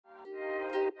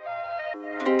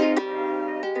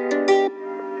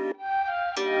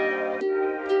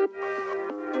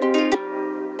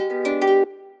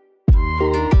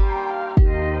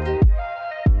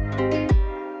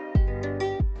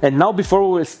And now, before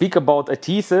we will speak about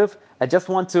adhesive, I just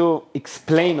want to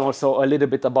explain also a little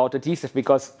bit about adhesive,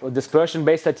 because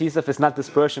dispersion-based adhesive is not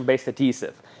dispersion-based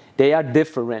adhesive. They are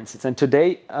differences. And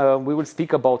today we will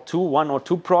speak about one or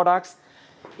two products.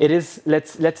 It is,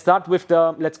 let's start with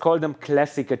the, let's call them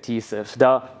classic adhesive,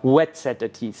 the wet set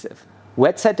adhesive.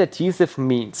 Wet set adhesive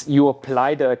means you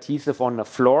apply the adhesive on the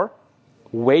floor,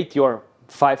 wait your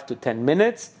 5 to 10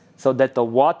 minutes so that the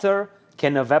water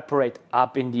can evaporate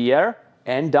up in the air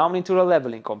and down into the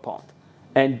leveling compound.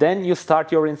 And then you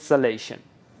start your installation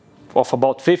of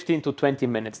about 15 to 20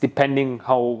 minutes, depending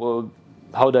how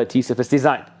the adhesive is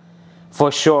designed.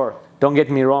 For sure, don't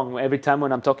get me wrong, every time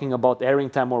when I'm talking about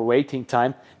airing time or waiting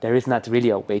time, there is not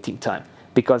really a waiting time.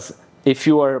 Because if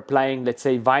you are applying, let's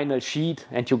say, vinyl sheet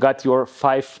and you got your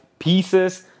 5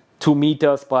 pieces, 2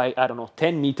 meters by, I don't know,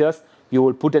 10 meters, you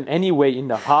will put them anyway in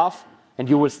the half and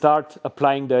you will start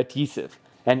applying the adhesive.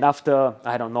 And after,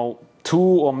 I don't know, 2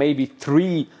 or maybe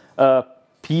 3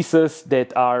 pieces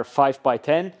that are 5 by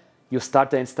 10, you start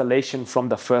the installation from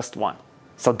the first one.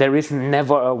 So there is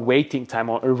never a waiting time,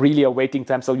 or really a waiting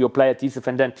time. So you apply adhesive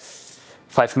and then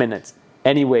 5 minutes.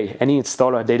 Anyway, any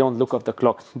installer, they don't look at the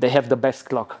clock. They have the best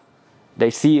clock. They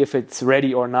see if it's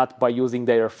ready or not by using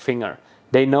their finger.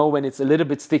 They know when it's a little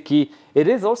bit sticky. It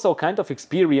is also kind of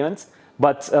experience,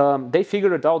 but they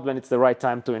figure it out when it's the right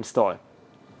time to install.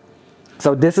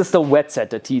 So this is the wet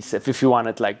set adhesive, if you want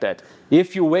it like that.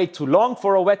 If you wait too long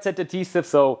for a wet set adhesive,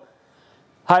 so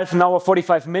half an hour,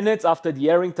 45 minutes after the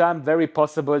airing time, very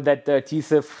possible that the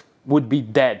adhesive would be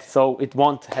dead, so it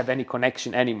won't have any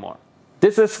connection anymore.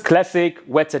 This is classic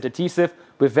wet set adhesive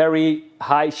with very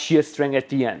high shear strength at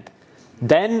the end.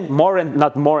 Then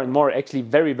actually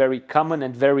very, very common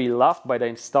and very loved by the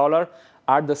installer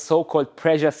are the so-called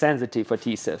pressure sensitive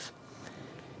adhesive.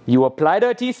 You apply the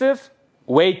adhesive,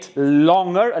 wait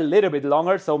longer, a little bit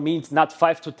longer, so means not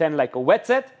 5 to 10 like a wet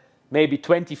set, maybe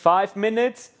 25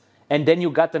 minutes, and then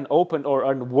you got an open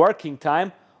or a working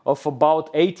time of about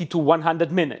 80 to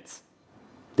 100 minutes.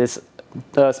 This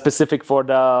specific for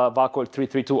the Wakol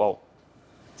 3320.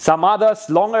 Some others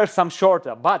longer, some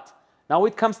shorter, but now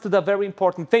it comes to the very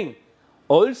important thing.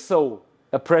 Also,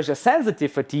 a pressure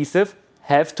sensitive adhesive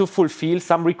have to fulfill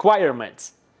some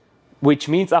requirements, which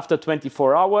means after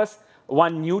 24 hours,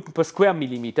 1 Newton per square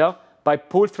millimeter by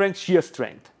pull strength, shear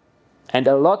strength. And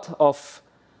a lot of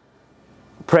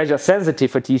pressure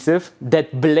sensitive adhesive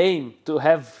that blame to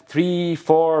have 3,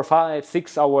 4, 5,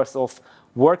 6 hours of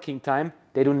working time,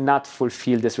 they do not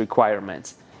fulfill these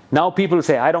requirements. Now people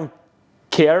say, I don't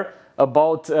care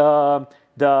about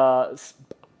the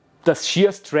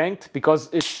shear strength because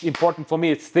it's important for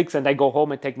me, it sticks and I go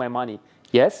home and take my money.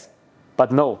 Yes,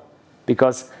 but no,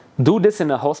 because do this in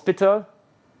a hospital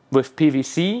with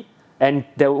PVC and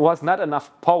there was not enough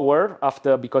power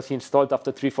because he installed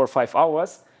after 3, 4, 5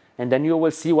 hours. And then you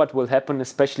will see what will happen,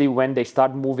 especially when they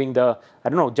start moving I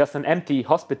don't know, just an empty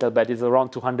hospital bed is around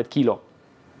 200 kilo.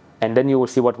 And then you will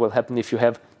see what will happen if you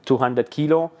have 200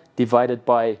 kilo divided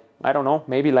by, I don't know,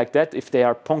 maybe like that, if they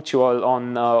are punctual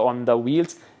on the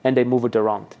wheels and they move it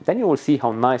around. Then you will see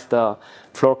how nice the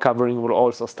floor covering will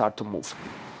also start to move.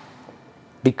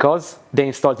 Because they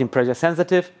installed in pressure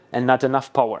sensitive and not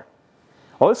enough power.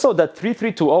 Also the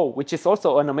 3320, which is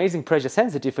also an amazing pressure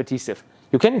sensitive adhesive,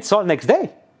 you can install next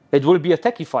day. It will be a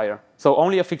tachyfier, so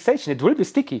only a fixation. It will be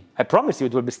sticky. I promise you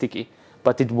it will be sticky,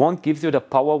 but it won't give you the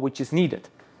power which is needed.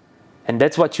 And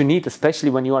that's what you need, especially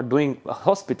when you are doing a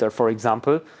hospital, for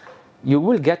example. You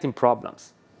will get in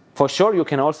problems. For sure, you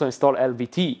can also install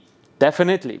LVT,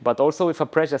 definitely, but also with a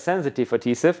pressure-sensitive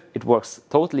adhesive, it works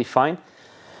totally fine.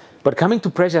 But coming to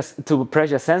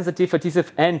pressure-sensitive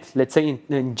adhesive and, let's say,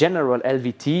 in general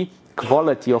LVT,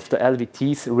 quality of the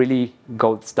LVTs really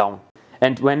goes down.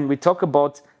 And when we talk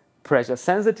about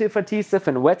pressure-sensitive adhesive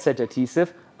and wet set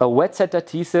adhesive, a wet set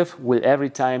adhesive will every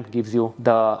time gives you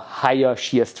the higher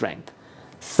shear strength.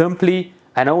 Simply,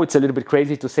 I know it's a little bit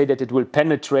crazy to say that it will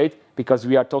penetrate because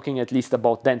we are talking at least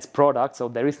about dense products, so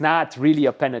there is not really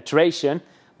a penetration,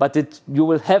 but you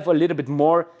will have a little bit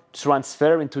more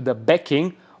transfer into the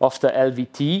backing of the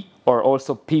LVT or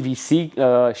also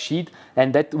PVC sheet,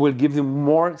 and that will give you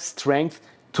more strength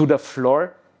to the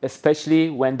floor,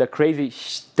 especially when the crazy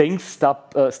things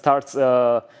starts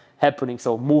happening.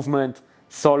 So movement,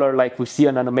 solar, like we see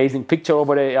in an amazing picture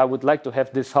over there. I would like to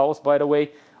have this house, by the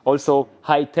way. Also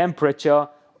high temperature,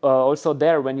 also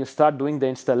there when you start doing the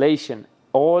installation.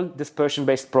 all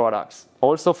dispersion-based products,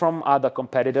 also from other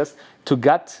competitors, to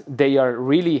get their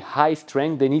really high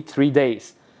strength, they need 3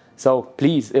 days. So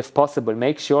please, if possible,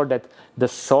 make sure that the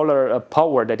solar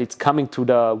power that it's coming to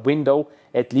the window,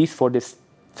 at least for this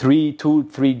 2 to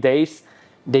 3 days,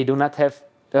 they do not have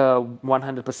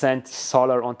 100%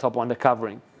 solar on top on the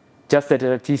covering. Just that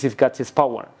the adhesive got his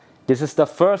power. This is the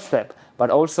first step, but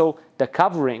also the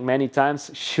covering many times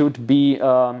should be,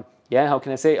 how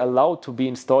can I say, allowed to be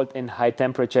installed in high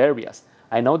temperature areas.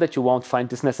 I know that you won't find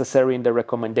this necessary in the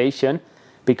recommendation,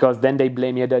 because then they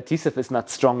blame the adhesive is not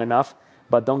strong enough.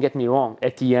 But don't get me wrong,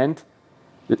 at the end,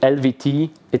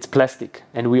 LVT, it's plastic.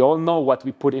 And we all know what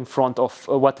we put in front of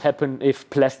what happens if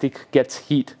plastic gets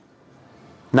heat.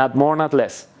 Not more, not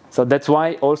less. So that's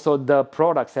why also the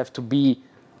products have to be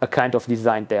a kind of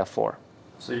designed therefore.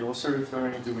 So you're also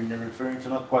referring to, when you're referring to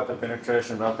not quite the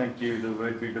penetration, but I think the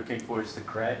word we're looking for is the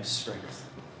grab strength.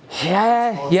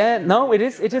 No, it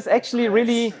is actually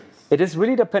really, it is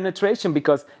really the penetration,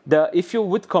 because if you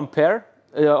would compare,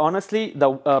 honestly,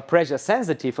 the pressure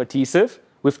sensitive adhesive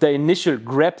with the initial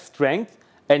grab strength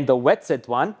and the wet set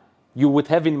one, you would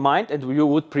have in mind, and you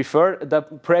would prefer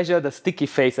the sticky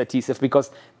phase adhesive,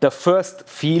 because the first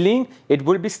feeling, it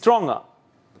will be stronger,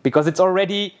 because it's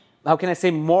already, how can I say,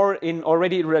 more in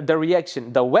already the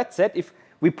reaction. The wet set, if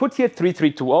we put here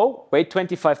 3320, wait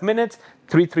 25 minutes,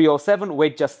 3307,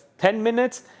 wait just 10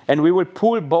 minutes, and we will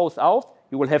pull both out,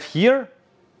 you will have here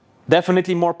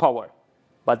definitely more power.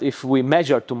 But if we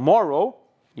measure tomorrow,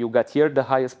 you got here the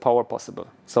highest power possible.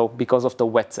 So because of the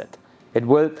wet set, it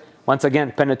will, once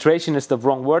again, penetration is the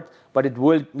wrong word, but it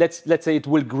will, let's say it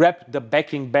will grab the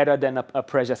backing better than a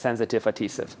pressure sensitive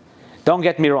adhesive. Don't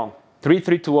get me wrong,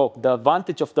 3320, the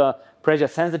advantage of the pressure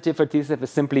sensitive adhesive is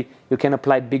simply you can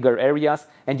apply bigger areas,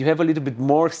 and you have a little bit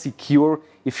more secure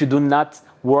if you do not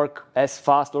work as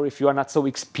fast, or if you are not so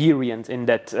experienced in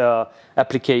that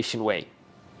application way.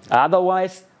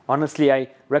 Otherwise, honestly, I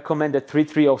recommend the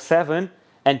 3307,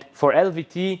 and for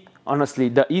LVT, honestly,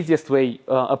 the easiest way,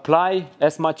 apply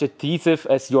as much adhesive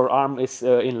as your arm is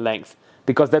in length,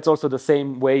 because that's also the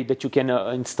same way that you can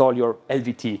install your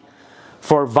LVT.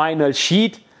 For vinyl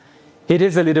sheet, it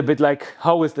is a little bit like,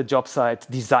 how is the job site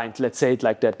designed, let's say it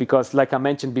like that, because like I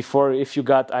mentioned before, if you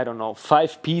got, I don't know,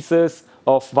 5 pieces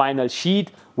of vinyl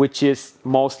sheet, which is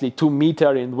mostly 2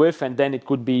 meters in width, and then it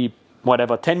could be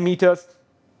whatever, 10 meters,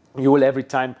 you will every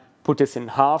time put this in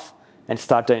half and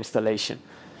start the installation.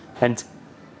 And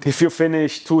if you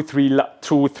finish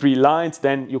 2-3 lines,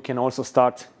 then you can also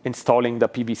start installing the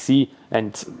PVC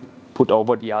and put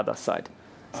over the other side.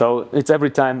 So it's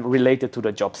every time related to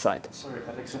the job site. Sorry,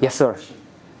 Alex. Yes, sir.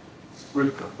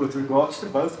 With regards to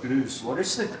both glues, what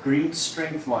is the green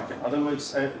strength like? In other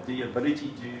words, the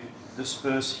ability to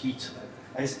disperse heat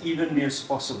as evenly as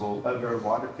possible over a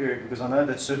wider period, because I know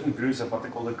that certain glues have what they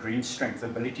call the green strength, the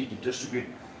ability to distribute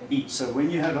heat. So when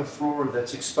you have a floor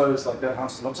that's exposed like that,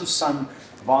 has lots of sun,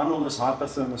 vinyl is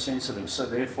hyperthermosensitive, so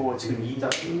therefore it's going to heat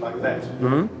up like that.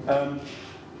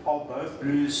 Are both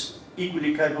glues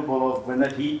equally capable of, when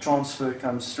that heat transfer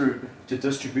comes through, to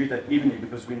distribute that evenly?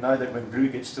 Because we know that when glue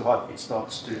gets too hot, it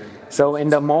starts to... So in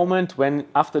the moment when,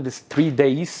 after this 3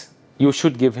 days, you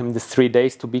should give him this 3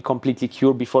 days to be completely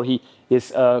cured before he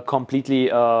is completely,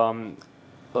 the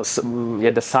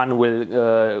sun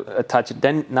will touch it.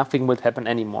 Then nothing will happen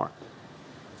anymore.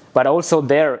 But also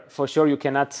there, for sure, you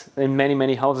cannot, in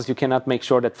many houses, you cannot make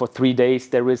sure that for 3 days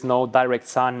there is no direct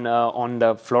sun on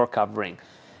the floor covering.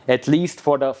 At least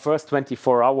for the first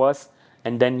 24 hours,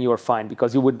 and then you're fine,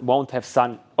 because you won't have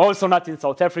sun. Also not in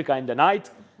South Africa in the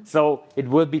night. So it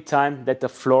will be time that the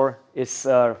floor is,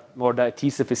 or the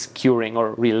adhesive is curing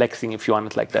or relaxing, if you want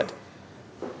it like that.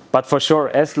 But for sure,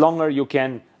 as longer you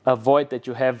can avoid that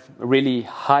you have really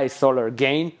high solar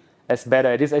gain, as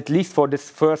better it is, at least for this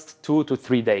first 2 to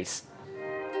 3 days.